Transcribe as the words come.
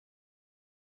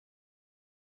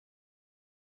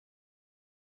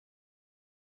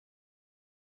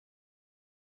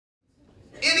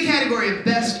In the category of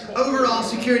Best Overall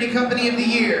Security Company of the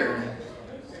Year,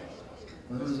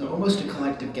 well, that was almost a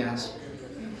collective gasp.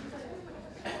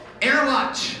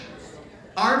 AirWatch,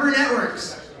 Arbor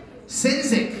Networks,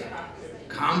 Sensic,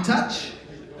 ComTouch,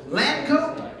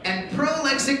 Landcope, and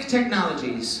Prolexic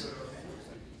Technologies.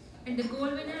 And the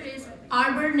gold winner is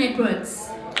Arbor Networks.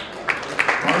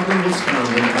 Arbor was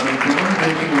founded out of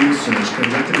groundbreaking research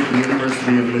conducted at the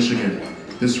University of Michigan.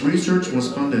 This research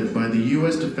was funded by the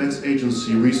U.S. Defense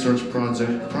Agency Research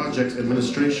Project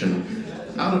Administration.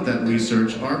 Out of that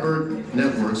research, Arbor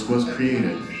Networks was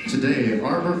created. Today,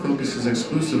 Arbor focuses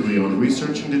exclusively on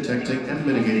researching, detecting, and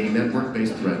mitigating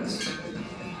network-based threats.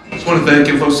 I just want to thank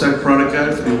InfoSec Product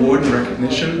Guide for the award and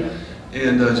recognition,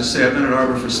 and just say I've been at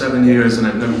Arbor for 7 years and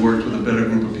I've never worked with a better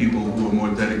group of people who are more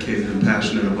dedicated and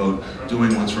passionate about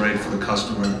doing what's right for the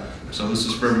customer. So this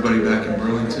is for everybody back in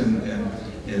Burlington and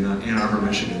in Ann Arbor,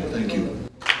 Michigan. Thank you.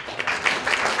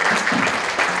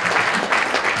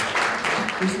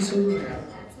 Who's the silver winner?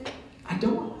 I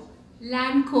don't.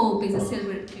 Landcope is a silver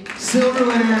winner. Silver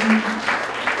winner.